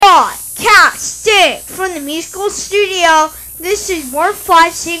Hey, from the musical studio, this is more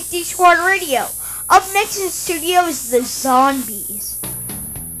 5 Safety Squad Radio. Up next in the studio is the Zombies.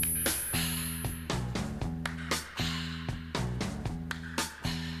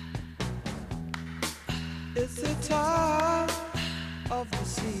 It's the time of the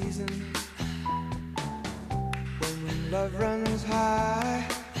season when love runs high.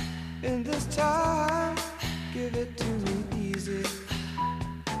 In this time, give it to me easy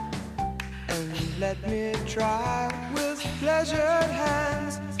and let me try with pleasured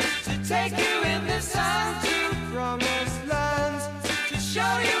hands to take you in this time to promised lands, to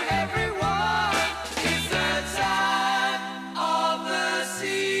show you everyone. It's the time of the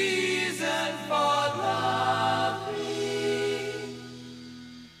season for loving.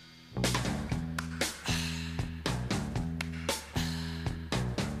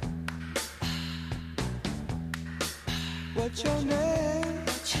 What's your name?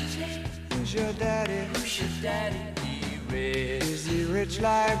 Who's your daddy? Is he rich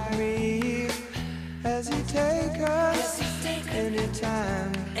like me? Has he take us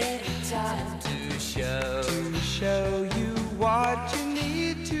anytime to show you what you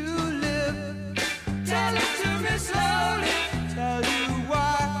need to live? Tell it to me slowly. Tell you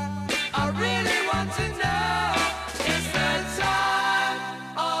why I really want to know. It's the time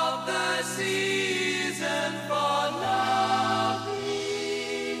of the season for loving.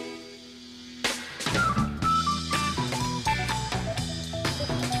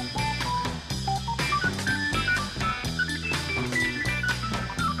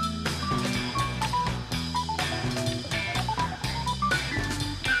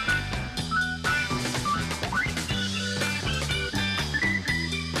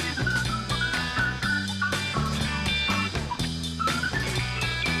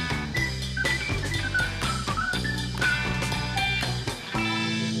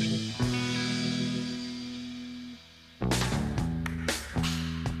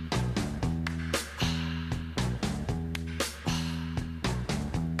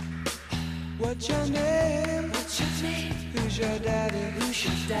 What's your name? Who's your daddy?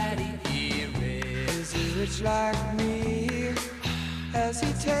 Is he rich like me? Has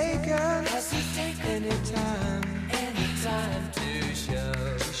he taken anytime to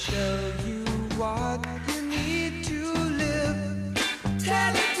show you what you need to live?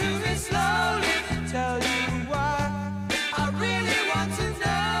 Tell it to me slowly. Tell you why I really want to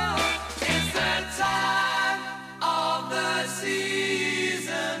know. It's the time of the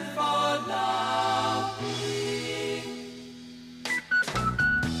season for loving.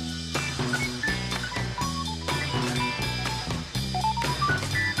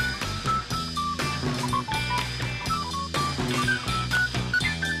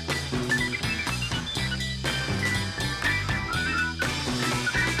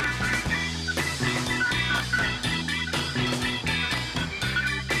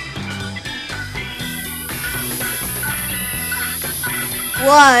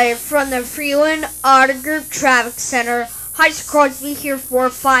 Live from the Freeland Auto Group Traffic Center. Hi, it's Crosby here for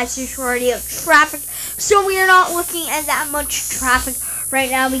 5 Station Radio Traffic. So we are not looking at that much traffic right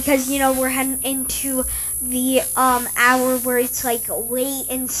now because, we're heading into the hour where it's like late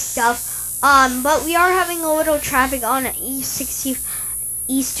and stuff. But we are having a little traffic on East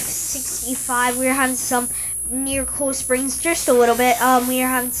 65. We're having some near Cool Springs, just a little bit. We are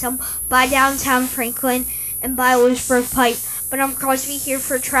having some by downtown Franklin and by Lewisburg Pike. But I'm Crosby here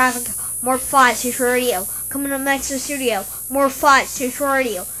for traffic. More 5 Station Radio. Coming up next to the studio. More 5 Station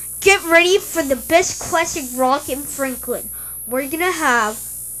Radio. Get ready for the best classic rock in Franklin. We're gonna have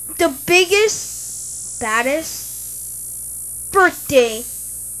the biggest, baddest birthday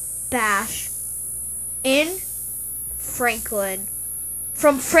bash in Franklin.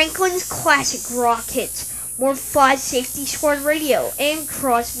 From Franklin's classic rock hits. More 5 Safety Squad Radio and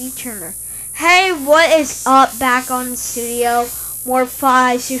Crosby Turner. Hey, what is up back on the studio? More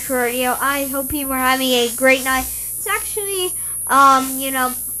 5 Station Radio. I hope you were having a great night. It's actually,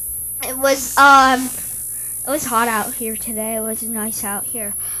 it was hot out here today. It was nice out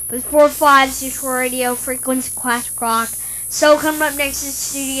here. But 4-5 Station Radio, Franklin's classic rock. So coming up next to the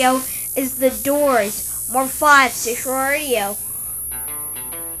studio is The Doors. More 5 Station Radio.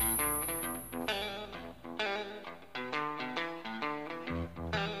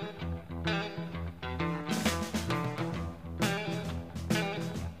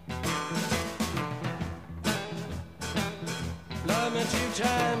 Love me 2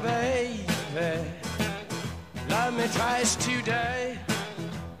 times, baby. Love me twice today.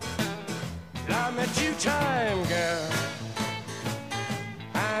 Love me 2 times, girl.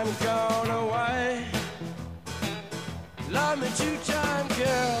 I'm gone away. Love me 2 times,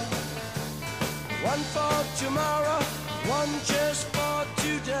 girl. one for tomorrow, one just for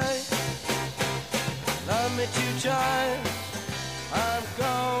today. Love me 2 times, I'm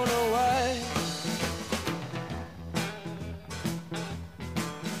gone away.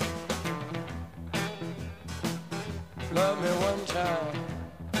 Love me 1 time,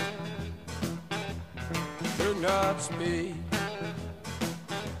 do not speak.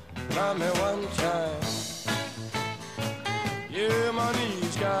 Love me 1 time, yeah, my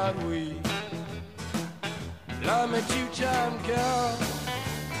knees got weak. Love me 2 times, girl,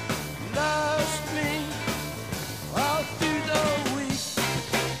 last me all through the week.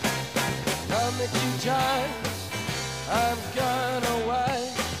 Love me 2 times, I'm gone away.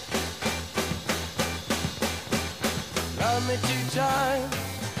 Love me 2 times,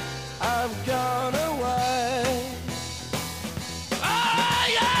 I'm gone away. Oh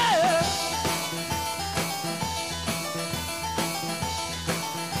yeah!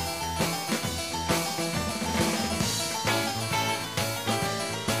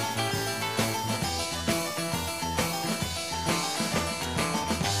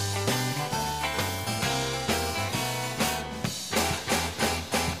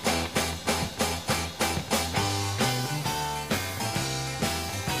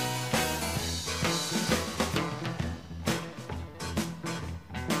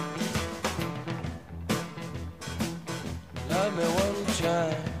 Love me 1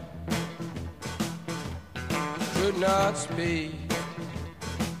 time, could not speak.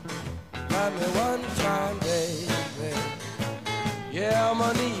 Love me 1 time, baby, yeah,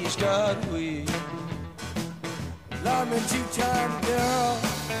 my knees got weak. Love me 2 times, girl,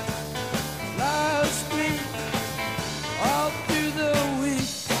 last week, all through the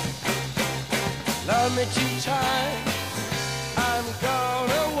week. Love me 2 times, I'm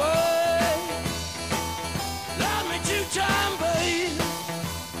gone away. Love me 2 times, babe.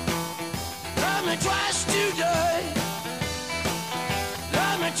 Love me twice today.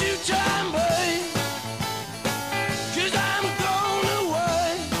 Love me 2 times, babe. 'Cause I'm gone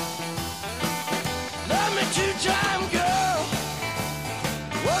away. Love me 2 times, girl.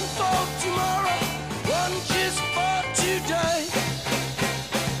 1 for tomorrow, 1 just for today.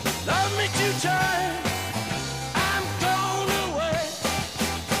 Love me 2 times, I'm gone away.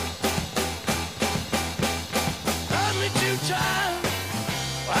 Love me 2 times,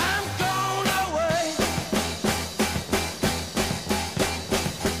 I'm gone away.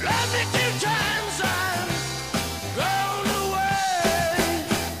 Love me 2 times, I'm gone away.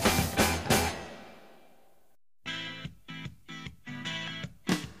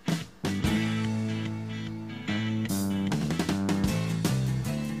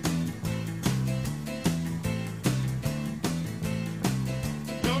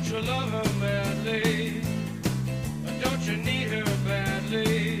 Don't you love her madly? Don't you need her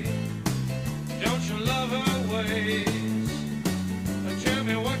badly? Don't you love her ways? Tell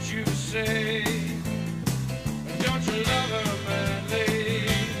me what you say. Don't you love her madly?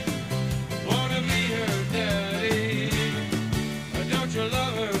 Wanna be her daddy? Don't you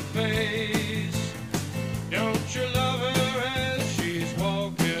love her face? Don't you love her as she's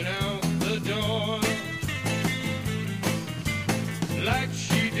walking out the door? Like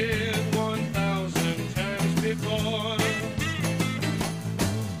she did 1,000 times before.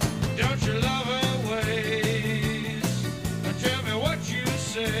 Don't you love her ways? Tell me what you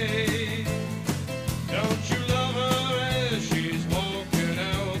say. Don't you love her as she's walking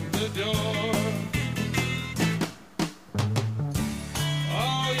out the door?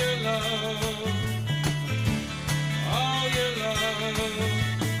 All your love, all your love,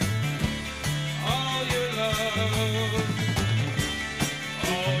 all your love.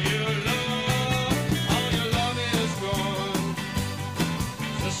 All your love is gone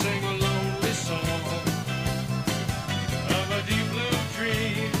to sing a lonely song of a deep blue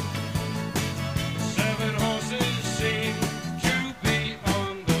dream. 7 horses seem to be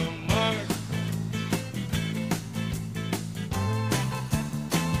on the mark.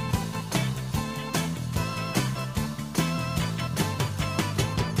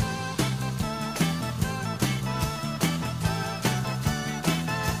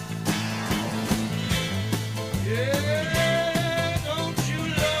 Yeah, don't you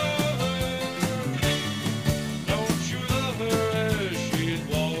love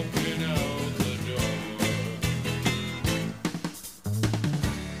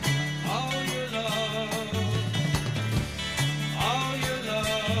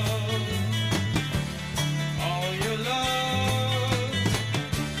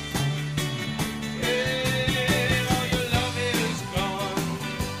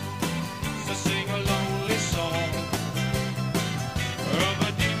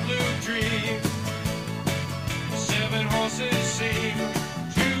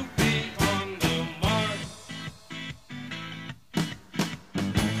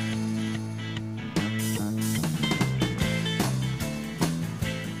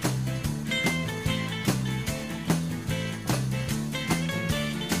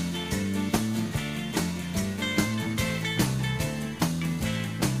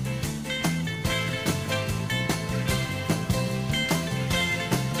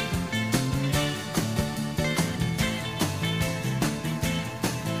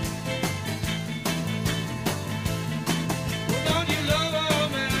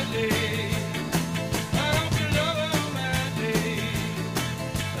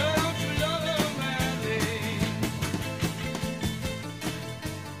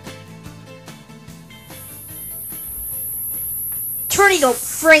Tornado,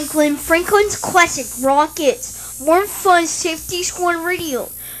 Franklin, Franklin's Classic Rockets, more fun, Safety Squad Radio,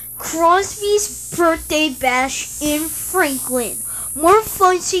 Crosby's Birthday Bash in Franklin, more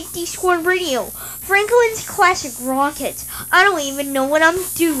fun, Safety Squad Radio, Franklin's Classic Rockets. I don't even know what I'm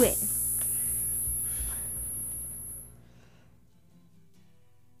doing.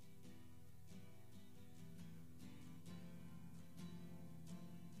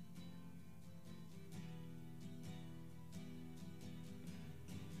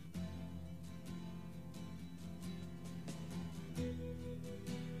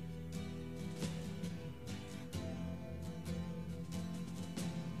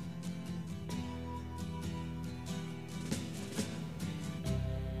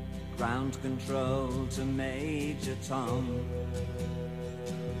 Ground control to Major Tom.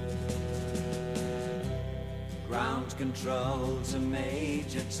 Ground control to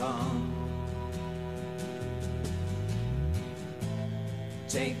Major Tom.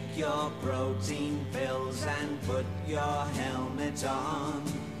 Take your protein pills and put your helmet on.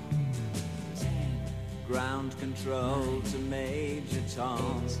 Ground control to Major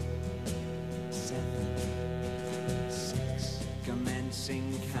Tom. 7, 6,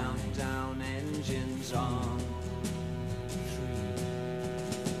 commencing countdown, engines on. 3,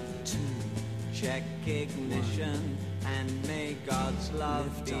 2, check ignition, and may God's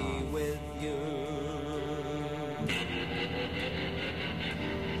love be with you.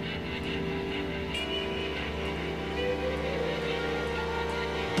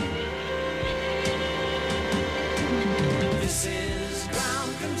 This is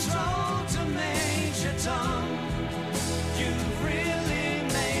ground control to Major Tom. You've really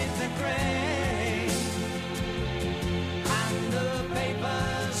made the grade, and the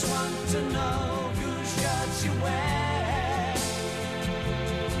papers want to know whose shirts you wear.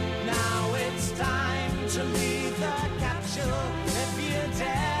 Now it's time to leave the capsule if you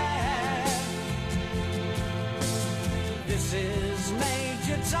dare. This is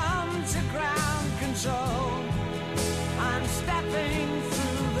Major Tom to ground control. I'm stepping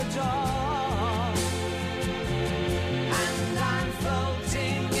through the door, and I'm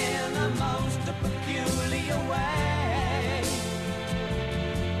floating in a most peculiar way,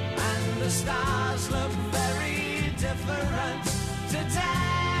 and the stars look very different today.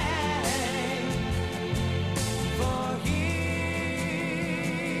 For here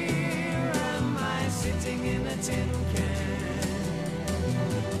am I sitting in a tin can.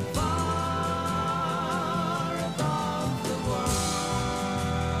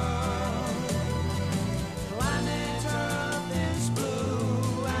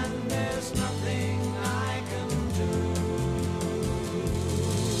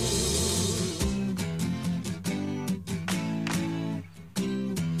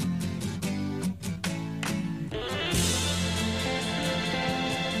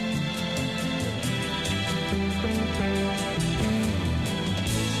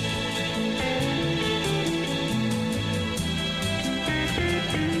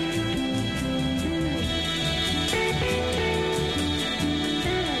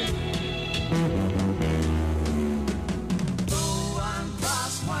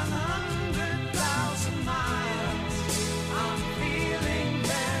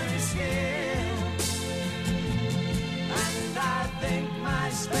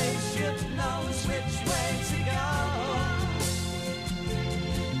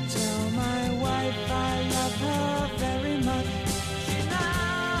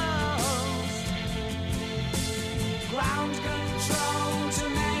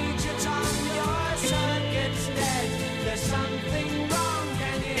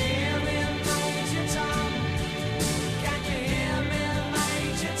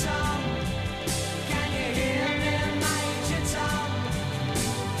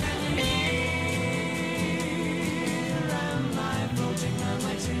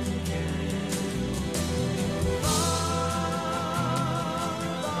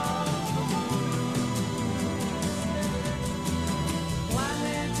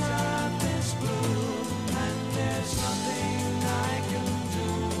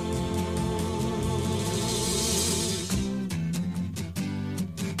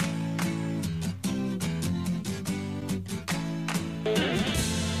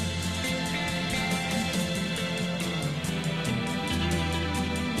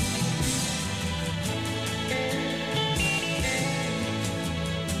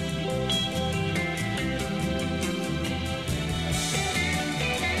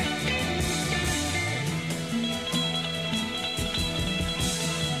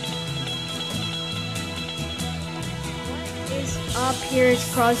 Up here is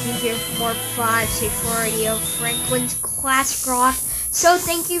Crosby here for more 5 Safe Radio, Franklin's Classic Rock. So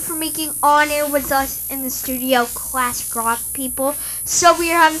thank you for making On Air with us in the studio, classic rock people. So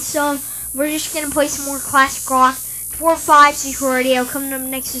we're just gonna play some more classic rock. 4-5 C4 Radio. Coming up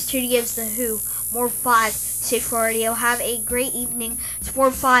next is studio is The Who. More 5 C4 Radio. Have a great evening. It's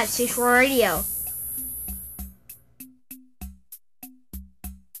 4-5 C4 Radio.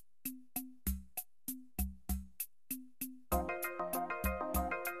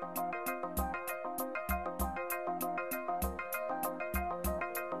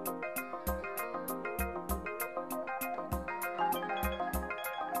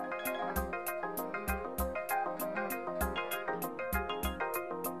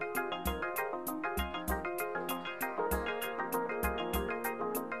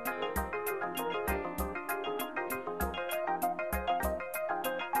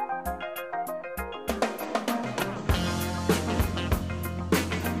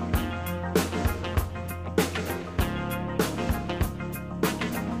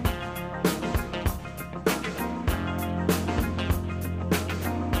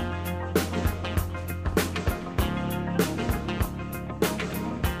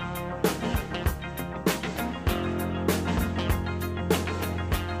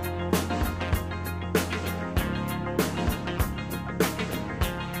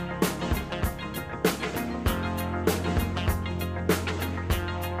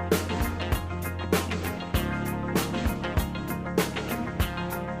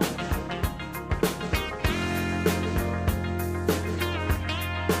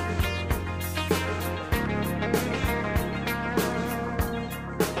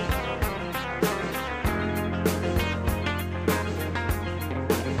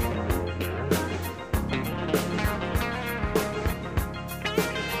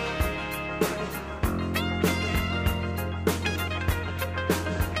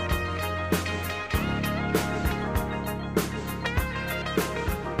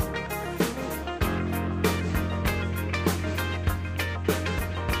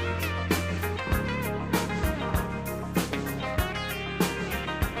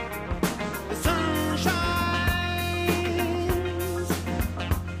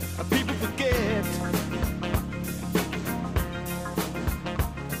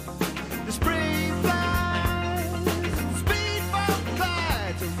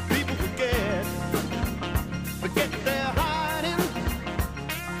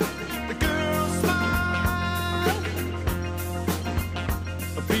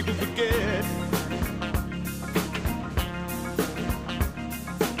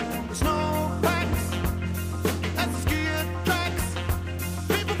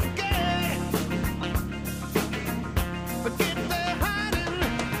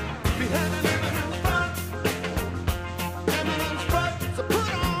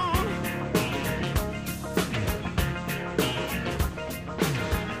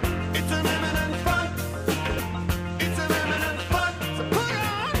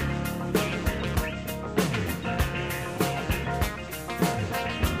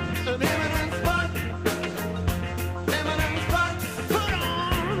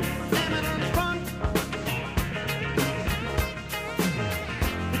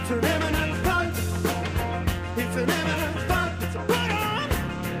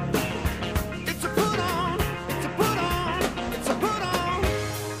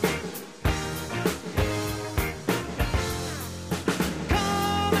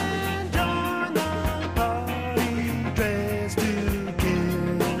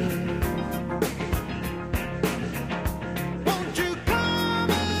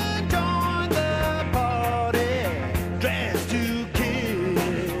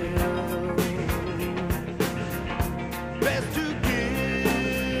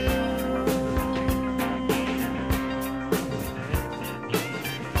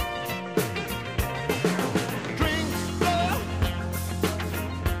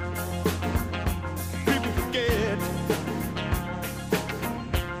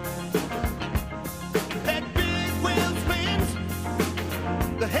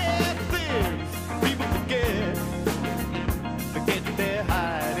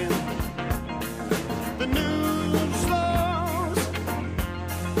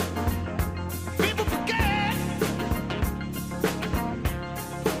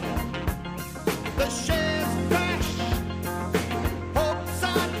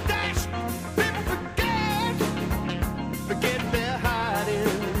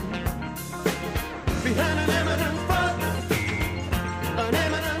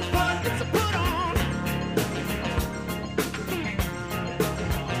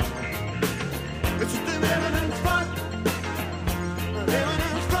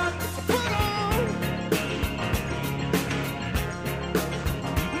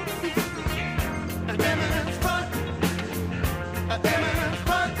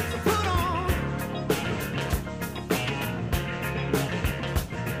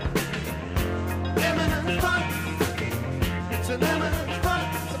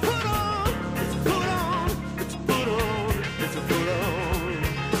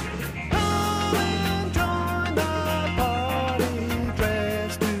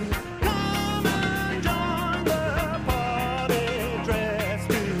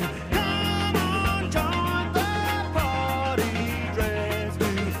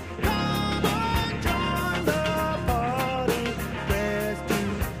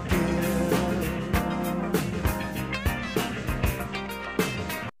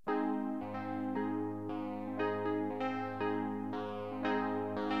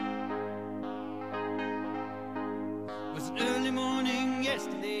 early morning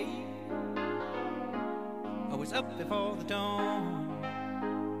yesterday, I was up before the dawn,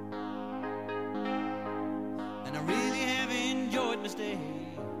 and I really have enjoyed my stay,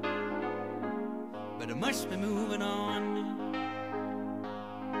 but I must be moving on.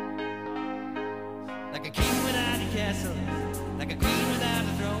 Like a king without a castle, like a queen without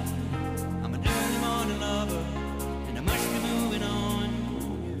a throne, I'm an early morning lover, and I must be moving on.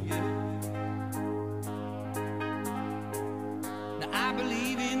 Now I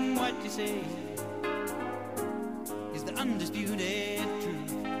believe in what you say is the undisputed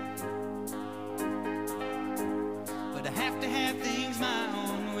truth, but I have to have things my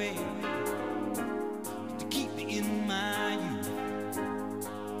own way to keep me in my youth.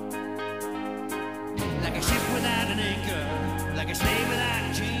 Like a ship without an anchor, like a slave without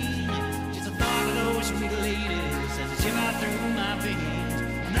a chain, just the thought of those sweet ladies as they shiver through my veins.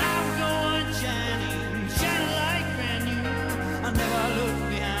 And I will go on shining, shining like brand new. I'll never look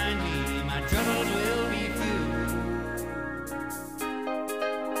behind me, my troubles will be few.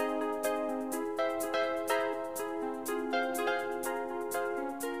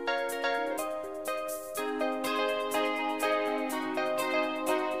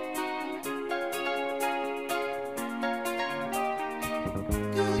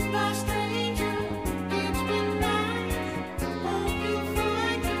 Goodbye, stranger. It's been nice. Hope you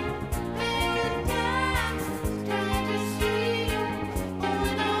find your paradise. Try to see you,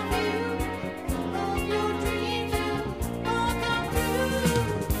 point of view. Hope your dreams will all come true.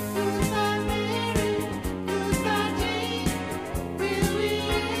 Goodbye, Mary. Goodbye, Jane. Will we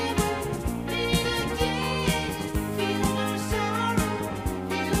ever meet again? Feel no sorrow,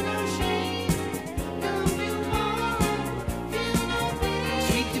 feel no shame. Come tomorrow, feel no pain.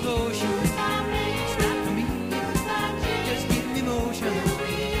 Sweet devotion, it's not for me. Just give me motion,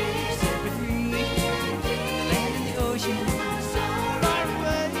 set me free. The land and the ocean, far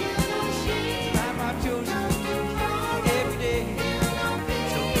away. The life I've chosen every day.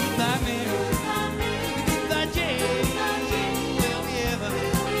 So goodbye, Mary, goodbye, Jane. Will we ever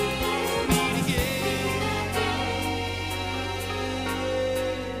meet again?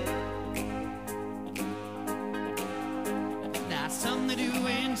 Now some they do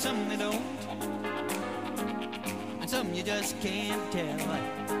and some they don't, and some you just can't tell.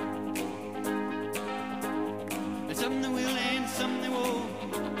 And some they will and some they won't,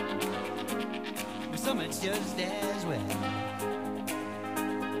 but some it's just as well.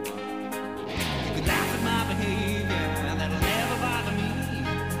 You can laugh at my behavior, that'll never bother me.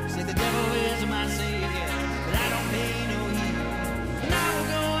 Say the devil is my savior, but I don't pay no heed. And I will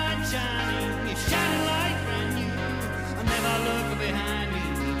go on shining, it's shining like brand new. I'll never look behind me,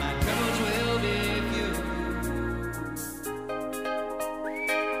 my troubles will be few.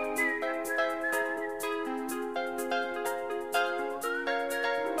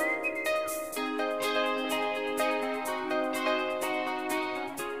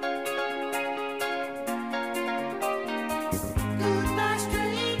 Goodbye,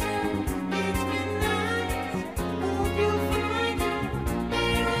 stranger. It's been nice. Hope you find your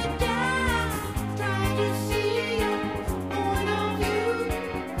paradise. Try to see your point of view.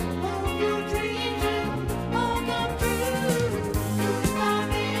 Hope your dreams will all come true. Goodbye,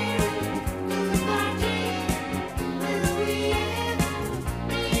 Mary. Goodbye, Jane. Will we ever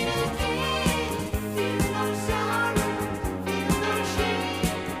meet again? Feel no sorrow, feel no shame.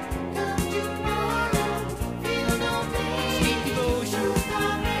 Come tomorrow, feel no pain. Sweet devotion,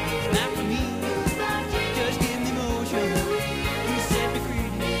 not for me. Just give me motion, you set me free.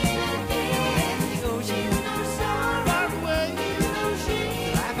 Land and the ocean, far away. The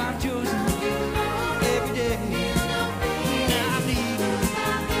life I've chosen every day. Now I'm leaving,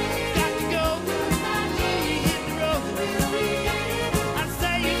 got to go. Hit the road. I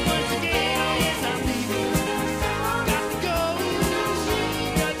say it once again, yes I'm leaving. Got to go,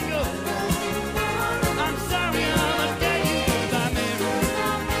 got to go. I'm sorry, I must tell you goodbye, Mary.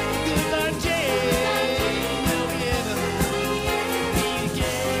 Goodbye, Jane. Will we ever meet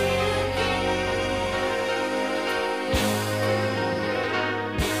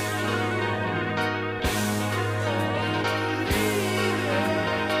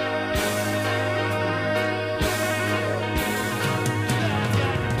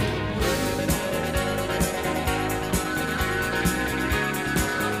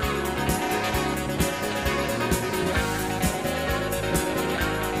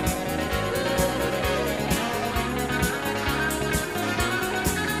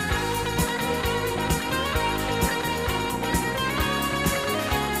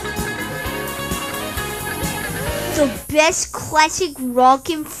The best classic rock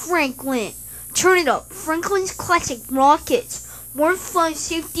in Franklin. Turn it up. Franklin's Classic Rockets. More fun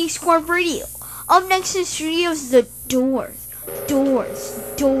Safety Squad Radio. Up next in the studio is The Doors. Doors.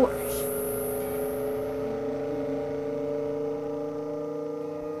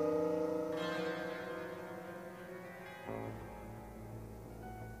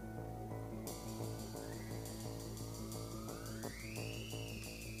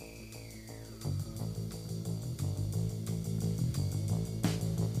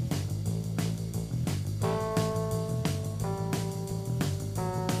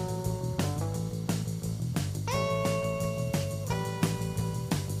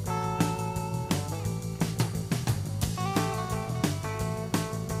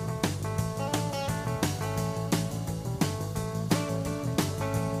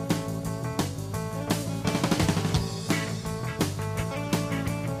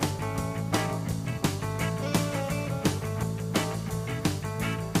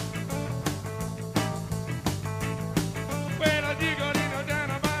 Well, I dig a little down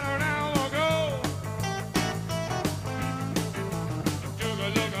about an hour ago. Took a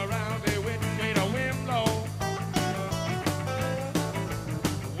look around, see which way the wind blow.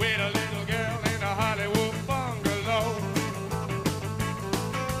 With a little girl in a Hollywood bungalow.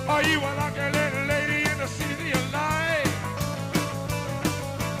 Are you a lucky little lady in the city of light?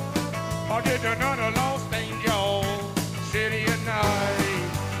 Or did you know the lost angel? City of night,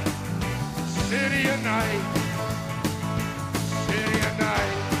 city of night. City at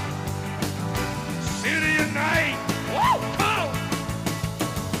night. City at night. Woo! Oh!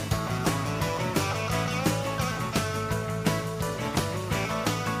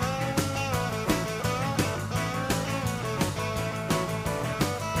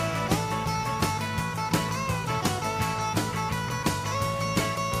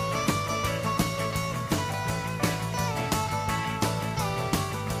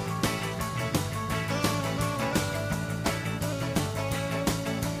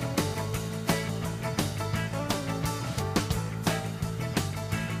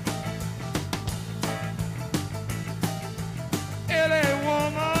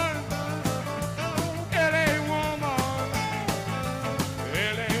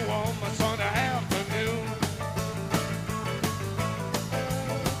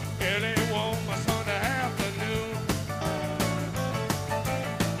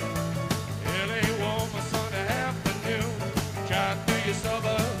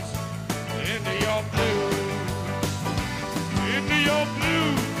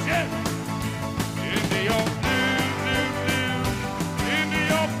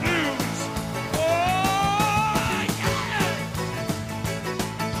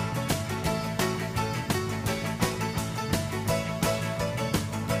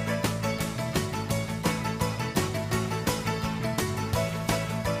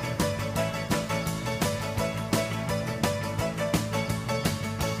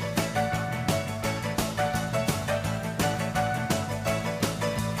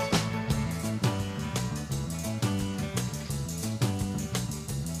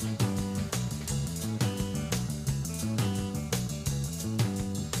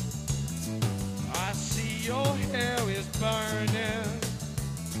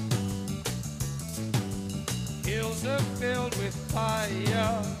 Hills are filled with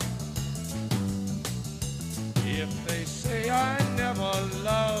fire. If they say I never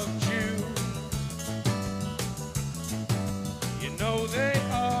loved you, you know they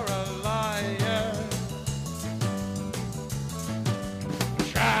are a liar.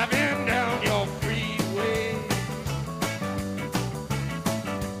 Driving down your freeway,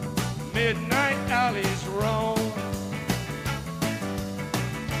 midnight alleys roam.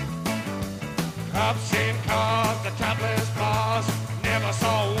 Cops in cars, the topless bars, never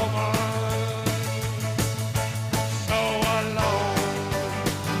saw a woman so alone.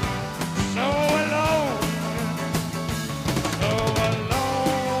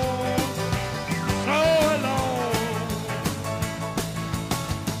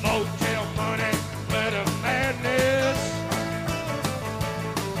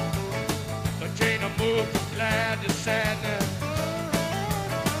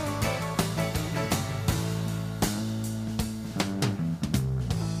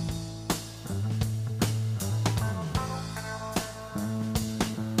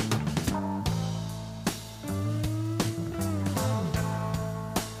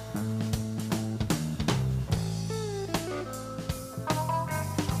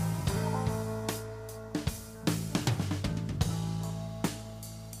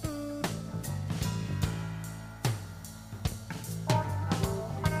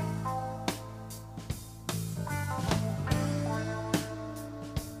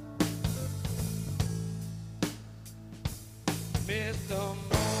 Mr.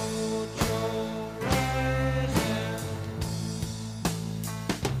 Mojo rising.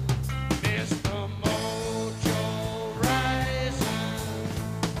 Mr. Mojo rising.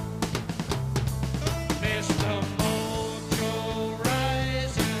 Mr. Mojo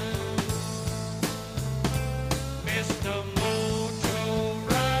rising. Mr. Mojo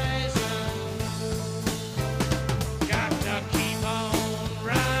rising. Got to keep on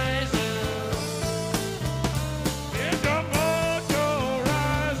rising. Mr. Mojo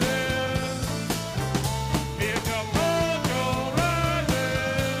rising. Mr. Mojo rising.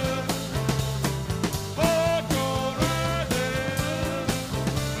 Mojo rising.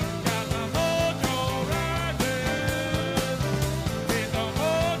 Got the mojo rising. Mr.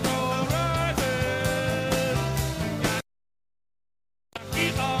 Mojo rising.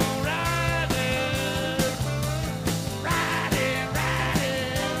 Keep on riding, riding,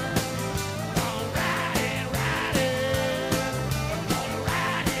 riding, on riding, riding, on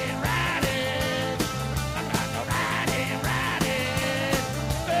riding, riding, I'm gonna riding, riding,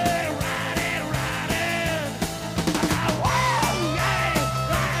 hey, riding, riding, I got whoa, yeah,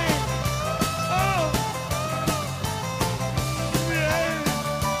 riding, oh, yeah.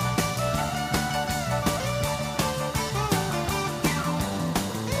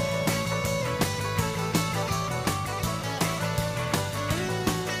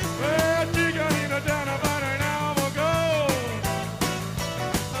 Well, she got in a down about an hour ago.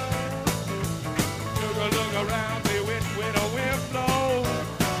 Took a look around, see which way the wind blows.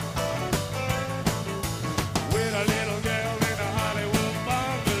 With a little girl in a Hollywood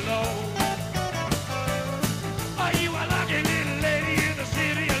bungalow. Are you a lucky little lady in the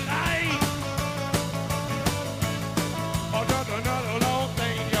city of light? Or just another long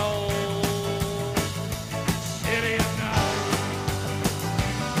thing, yo? City of night.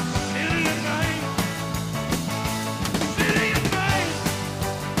 City of night. City of night.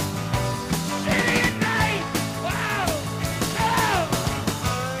 City of night. Wow. Oh.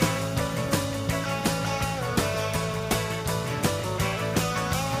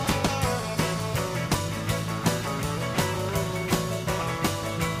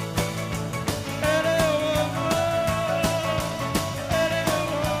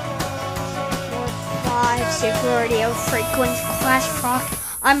 Five, Sacred Radio, Franklin's Clash Rock.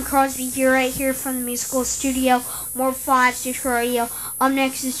 I'm Crosby here, right here from the musical studio. More 5, Sacred Radio. Up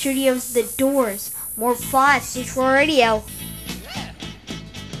next in the studio is The Doors. More 5, Sacred Radio.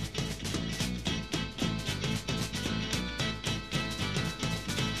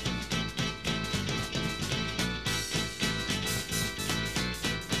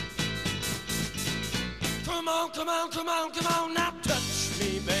 Come on, come on, come on, come on, now touch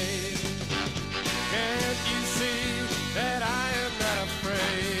me, babe. Can't you see that I am not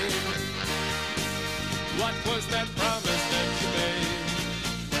afraid? What was that promise that you made?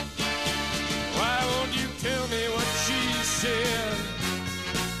 Why won't you tell me what she said?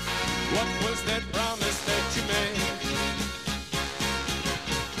 What was that promise that you made?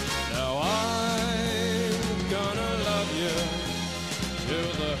 Now I'm gonna love you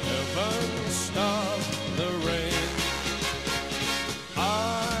till the heavens stop the rain.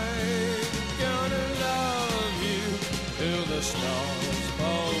 I'm gonna love you till the stars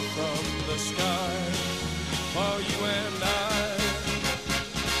fall from the sky for you and I.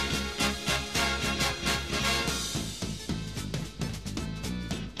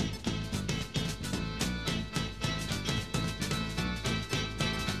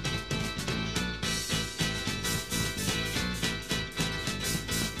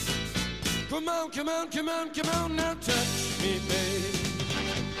 Come on, come on, come on, come on, now touch me, babe.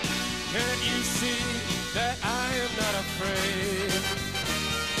 Can't you see that I am not afraid?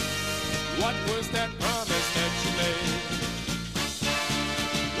 What was that promise that you made?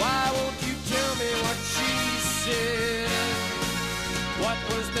 Why won't you tell me what she said? What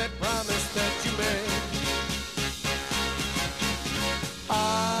was that promise that you made?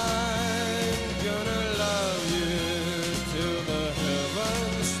 I'm gonna love you till the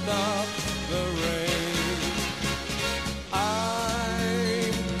heavens stop the rain.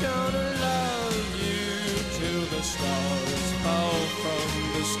 I'm gonna love you till the stars fall from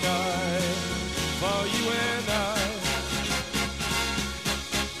the sky for you and I.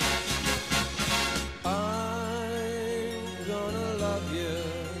 I'm gonna love you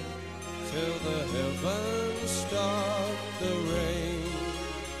till the heavens stop the rain.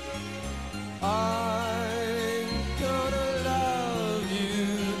 I'm gonna love you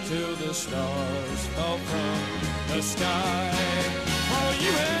till the stars fall from the sky for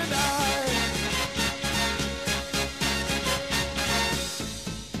you and I.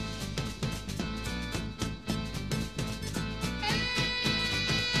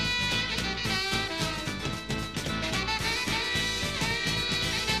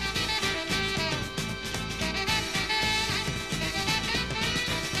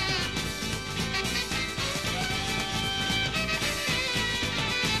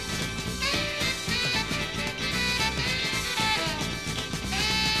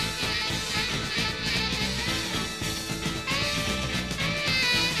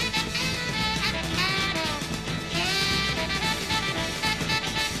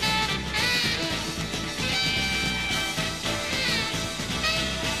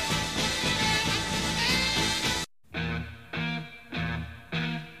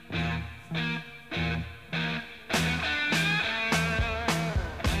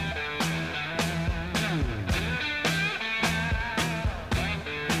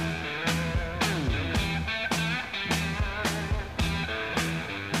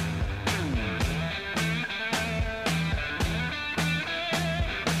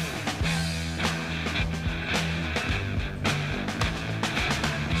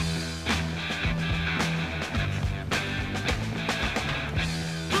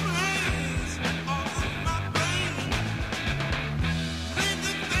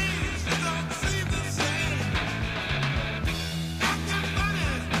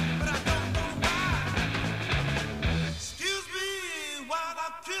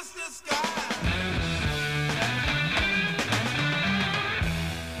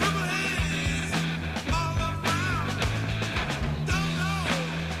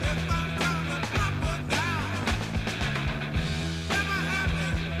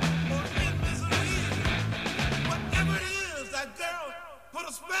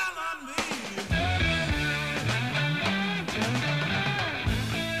 a spell on me.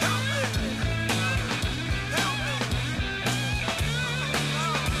 Help me. Help me.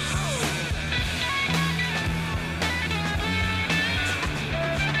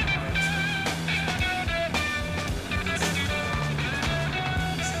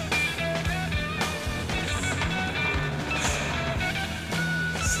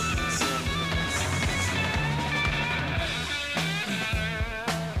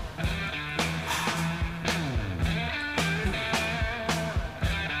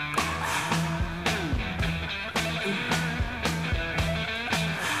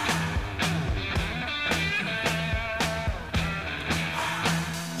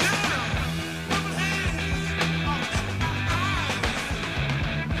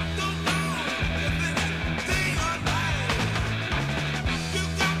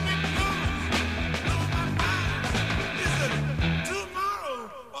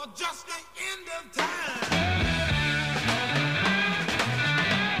 Just the end of time.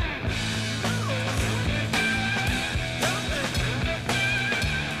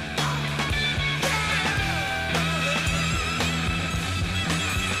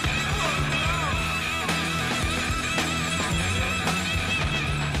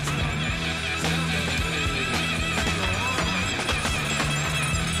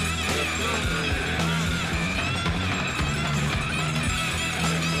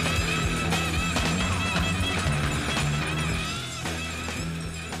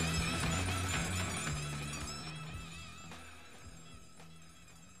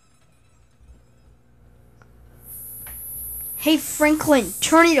 Hey Franklin,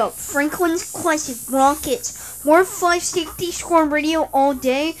 turn it up. Franklin's Classic Rockets. More 5 Safety Squad Radio all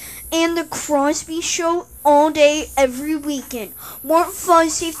day and the Crosby Show all day every weekend. More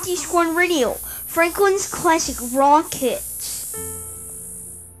 5 Safety Squad Radio. Franklin's Classic Rockets.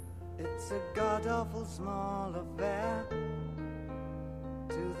 It's a god-awful small affair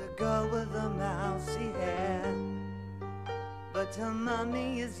to the girl with the mousy hair, but her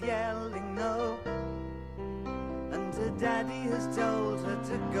mummy is yelling no, and her daddy has told her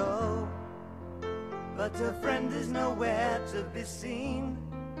to go, but her friend is nowhere to be seen.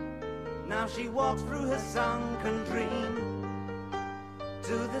 Now she walks through her sunken dream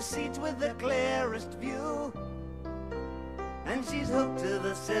to the seat with the clearest view, and she's hooked to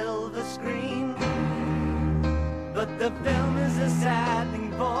the silver screen. But the film is a sad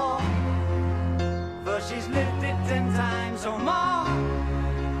thing for she's lived it 10 times or more.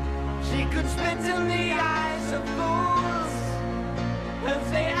 She could spit in the eyes of fools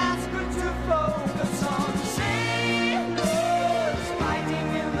if they ask her to focus on sailors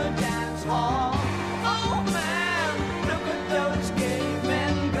fighting in the dance hall. Oh man, look at those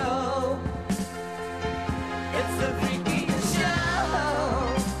cavemen go. It's the freakiest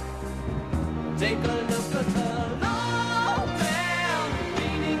show. Take a look at the low man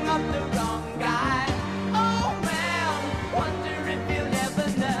beating up the wrong guy. Oh man, wonder if you'll ever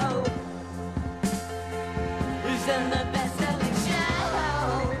know who's in the best-selling show.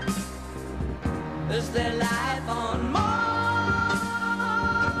 Is their life on Mars?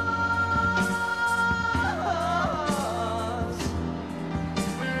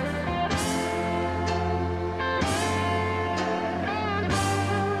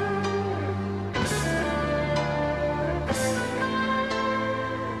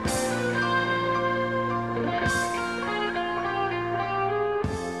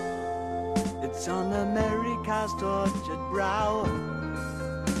 It's on America's tortured brow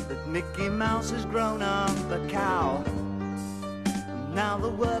that Mickey Mouse has grown up a cow. And now the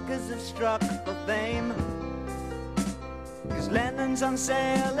workers have struck for fame, 'cause Lennon's on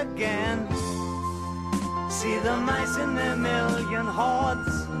sale again. See the mice in their million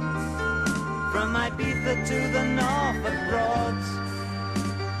hordes, from Ibiza to the Norfolk Broads.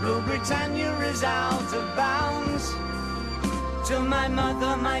 Rule Britannia is out of bounds, to my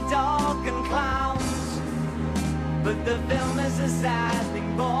mother, my dog and clowns. But the film is a sad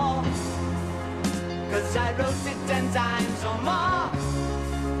thing for, 'cause I wrote it 10 times or more.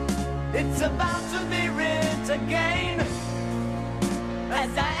 It's about to be writ again,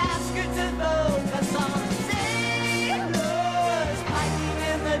 as I ask you to focus on sailors fighting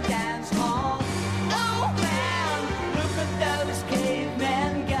in the dance hall. Oh man, look at those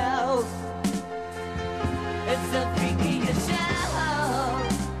cavemen go. It's the freakiest show.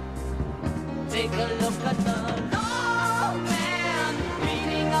 Take a look at the low man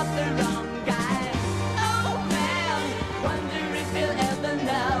beating up the wrong guy. Oh man, wonder if you'll ever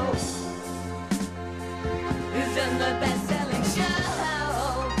know who's in the best-selling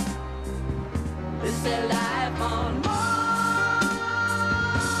show. Is their life on Mars?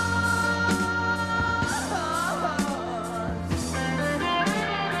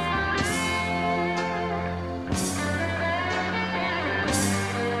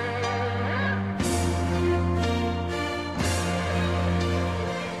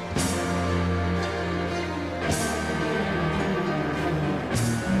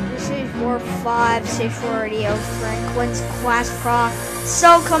 105.6 Radio, Franklin's Classic Rock.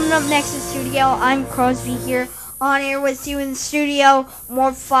 So coming up next in the studio, I'm Crosby here on air with you in the studio.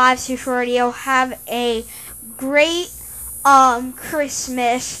 More 5-6 Radio. Have a great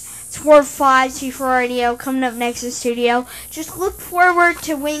Christmas. It's War 5-6 Radio coming up next in the studio. Just look forward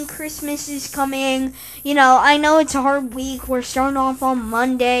to when Christmas is coming. You know, I know it's a hard week. We're starting off on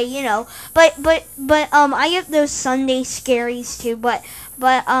Monday, you know. But I get those Sunday scaries too. But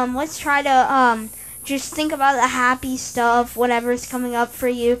let's try to just think about the happy stuff, whatever's coming up for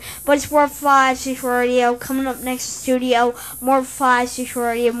you. But it's War 5-6 Radio coming up next in the studio. More 5-6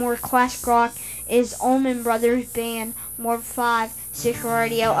 Radio, more classic rock is Allman Brothers Band. More 5-6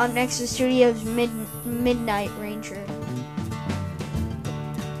 Radio. Up next in the studio is Midnight Ranger.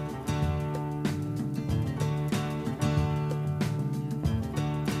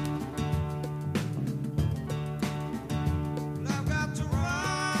 I've got to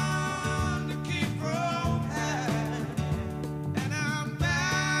run to keep from high, and I'm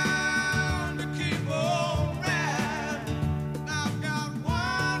bound to keep on riding. I've got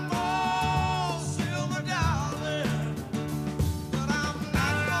one more silver dollar, but I'm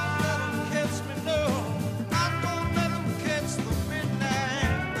not gonna let 'em catch me, no. Not gonna let 'em catch the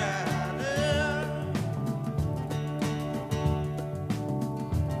midnight rider.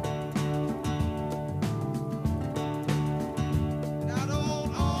 I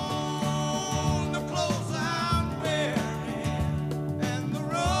don't own the clothes I'm wearing, and the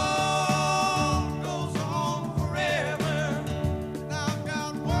road goes on forever. And I've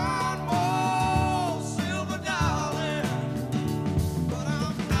got one more silver dollar, but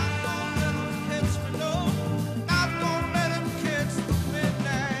I'm not gonna let 'em catch me, no. Not gonna let 'em catch the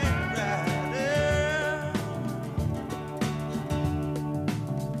midnight rider.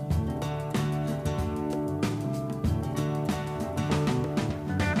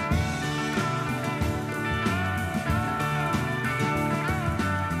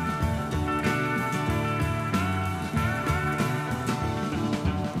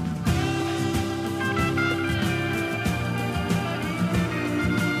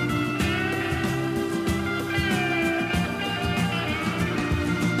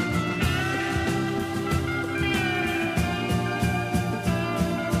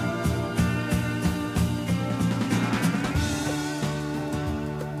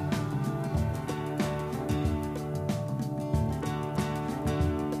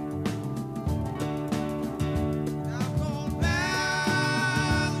 I'm going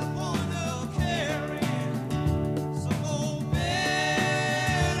down the point of carrying some old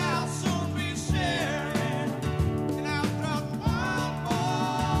bed I'll soon be sharing, and I've got one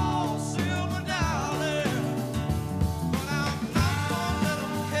more silver dollar, but I'm not gonna let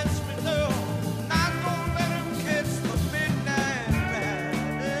 'em catch me, no. Not gonna let 'em catch the midnight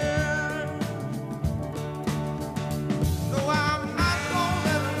rider. No, I'm not gonna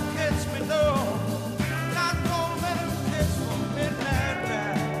let 'em catch me, no. Not gonna let 'em catch the midnight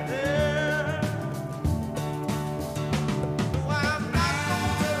rider. No, I'm not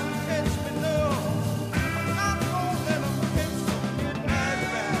gonna let 'em catch me, no. Not gonna let 'em catch the midnight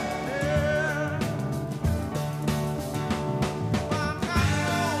rider. No, I'm not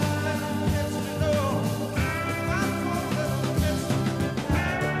gonna let 'em catch me, no. Not gonna let 'em catch the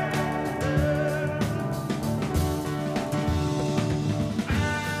midnight rider.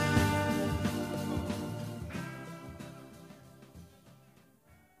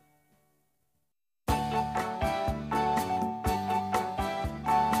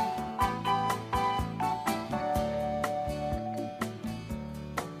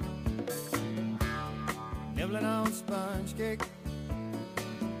 Nibbling on sponge cake,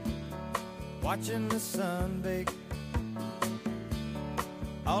 watching the sun bake.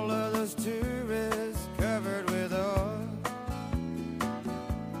 All of those tourists covered with oil,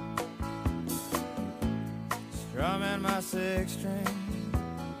 strumming my six string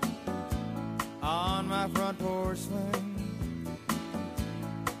on my front porch swing.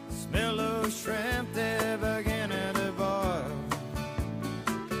 Smell those shrimp, they're beginning to boil.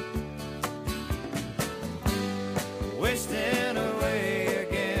 Wasting away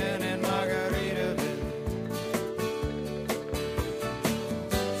again in Margaritaville,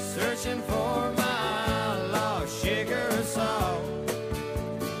 searching for my lost sugar and salt.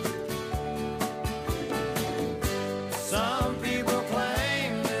 Some people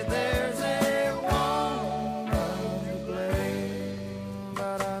claim that there's a woman to blame,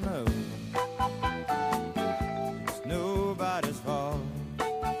 but I know it's nobody's fault.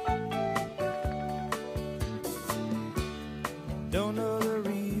 Don't know the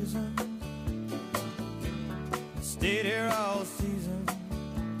reason, stayed here all season.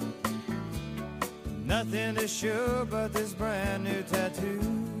 kinda sure about this brand new tattoo,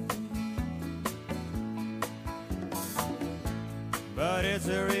 but it's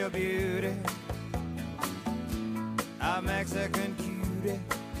a real beauty, a Mexican cutie.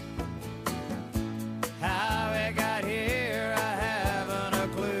 How it got here, I haven't a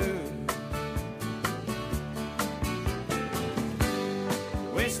clue.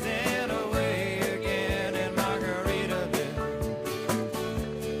 Wasting away again in Margaritaville,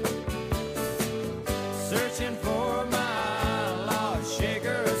 searching for my lost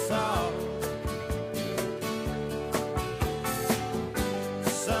shaker of salt.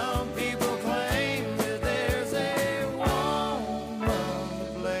 Some people claim that there's a woman to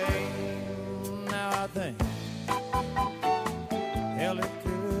blame. Now I think, hell, it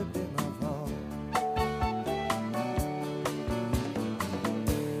could be my fault.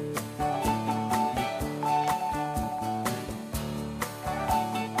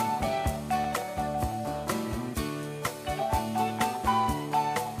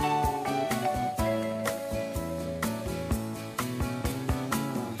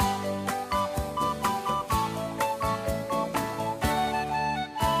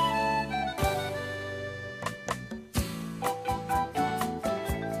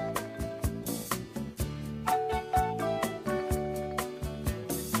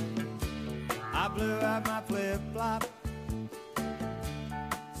 I blew out my flip-flop,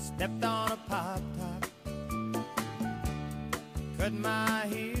 stepped on a pop-top, cut my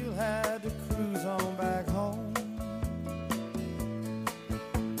heel, had to cruise on back home.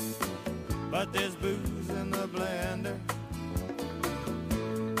 But there's booze in the blender,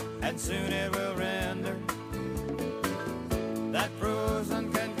 and soon it will render that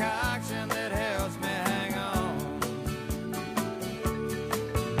frozen concoction that helps me hang on.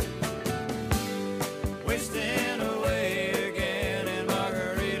 Wasting away again in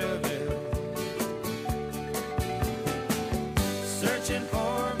Margaritaville, searching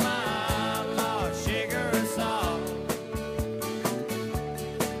for my lost shaker of salt.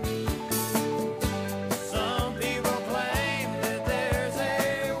 Some people claim that there's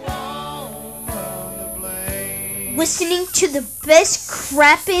a woman to blame. Listening to the best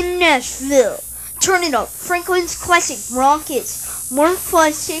crap in Nashville. Turn it up. Franklin's Classic Rock is more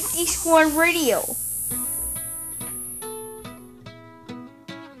fun. Safety Squad Radio.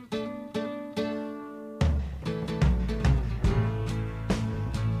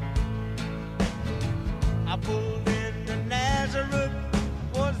 I pulled into Nazareth,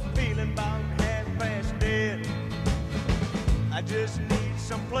 was feeling about half past dead. I just need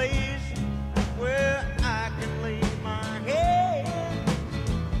some place where I can lay my head.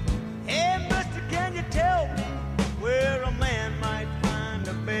 Hey, mister, can you tell me where a man might find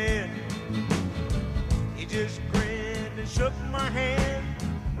a bed? He just grinned and shook my hand,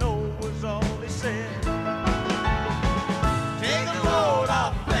 no was all he said. Take a load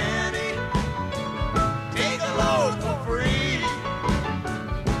off, Fanny. Take a load for free.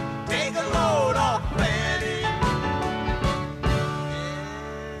 Take a load off, Fanny.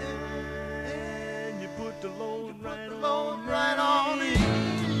 And you put the load right on me.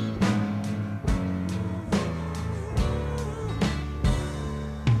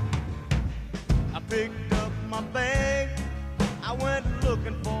 I picked up my bag. I went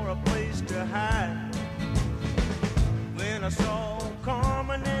looking for a place to hide. When I saw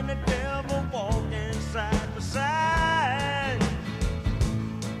Carmen and the devil walking side by side,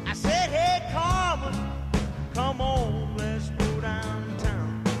 I said, hey, Carmen, come on, let's go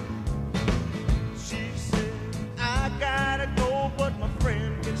downtown. She said, I gotta go, but my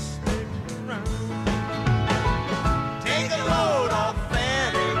friend can stick around. Take a load off,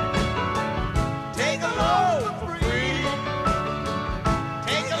 Fanny. Take a load for free.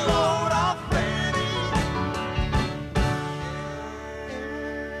 Take a load off, Fanny.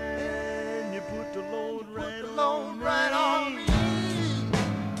 And you put the load right on me.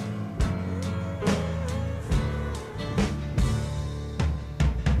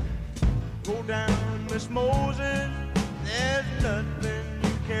 Go down, Miss Moses, there's nothing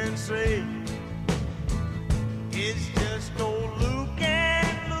you can say. It's just old Luke,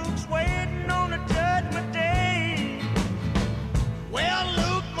 and Luke's waiting on the judgment day. Well,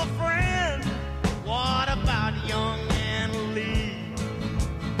 Luke, my friend, what about young Anna Lee?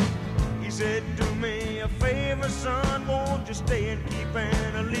 He said, do me a favor, son, won't you stay and keep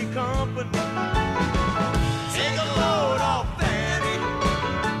Anna Lee company? Take a load off, Fanny.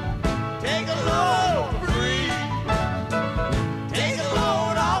 Take a load free. Take a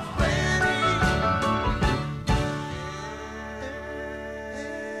load off, Fanny.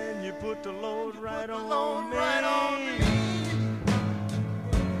 And you put the load right on me.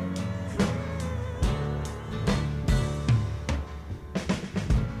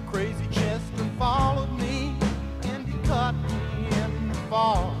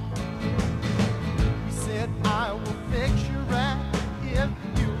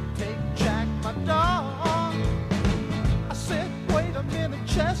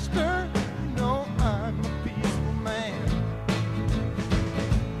 Chester, you know I'm a peaceful man.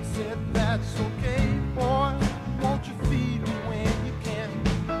 He said, that's okay, boy, won't you feed me when you can?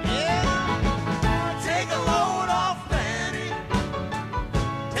 Yeah, take a load off Fanny,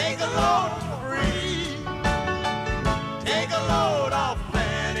 take a load free, take a load off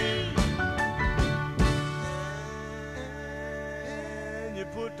Fanny, and you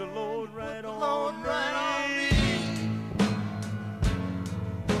put the load right on me.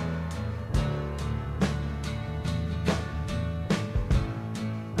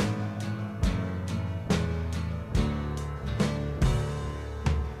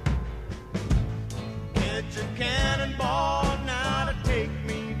 Get your cannonball now to take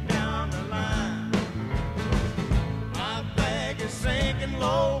me down the line. My bag is sinking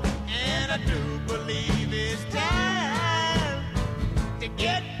low, and I do believe it's time to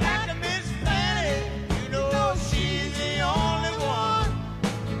get back to Miss Fanny. You know she's the only one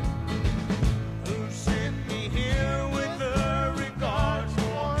who sent me here with her regards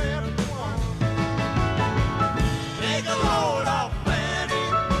for everyone. Take a load off Fanny,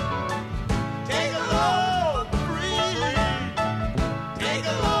 take a load free, take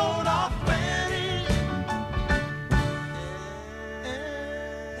a load off Fanny,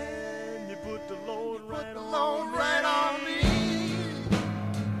 and you put the load right on me.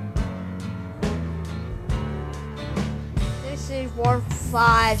 This is Warp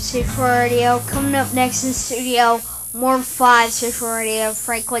 5 Central Radio. Coming up next in the studio, Warp 5 Central Radio,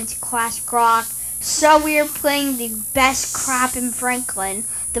 Franklin's Classic Rock. So we are playing the best crap in Franklin,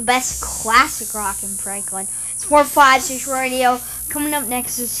 the best classic rock in Franklin. It's Warp 5 Central Radio. Coming up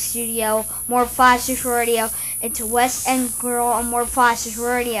next in the studio, Warp 5 Central Radio. It's a West End Girl on Warp 5 Central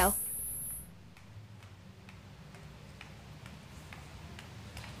Radio.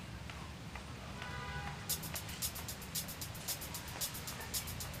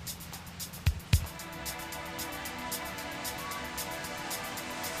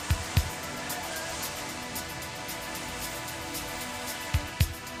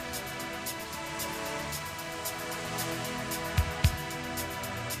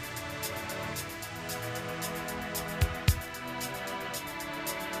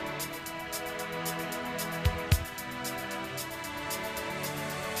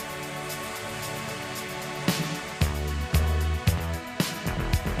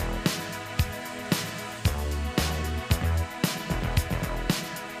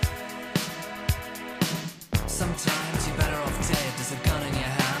 Sometimes you're better off dead. There's a gun in your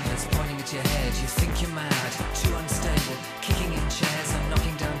hand that's pointing at your head. You think you're mad, too unstable, kicking in chairs and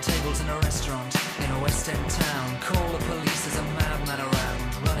knocking down tables in a restaurant in a West End town. Call the police,